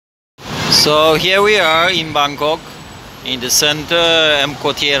So here we are in Bangkok, in the center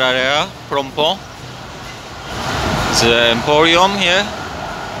Quartier area, Phnom Penh. It's the Emporium here,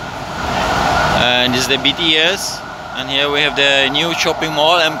 and this is the BTS, and here we have the new shopping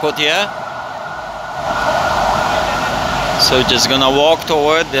mall, Quartier. So just gonna walk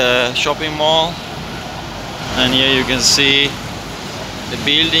toward the shopping mall, and here you can see the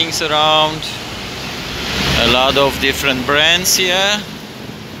buildings around, a lot of different brands here.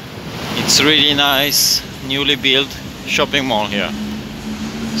 It's really nice, newly built shopping mall here.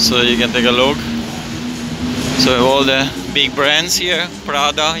 So you can take a look. So all the big brands here,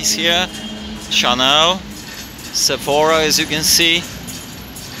 Prada is here, Chanel, Sephora, as you can see.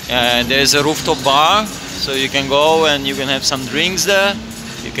 And there's a rooftop bar, so you can go and you can have some drinks there.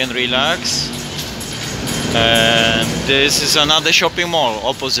 You can relax. And this is another shopping mall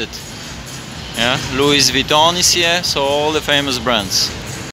opposite. Yeah, Louis Vuitton is here, so all the famous brands.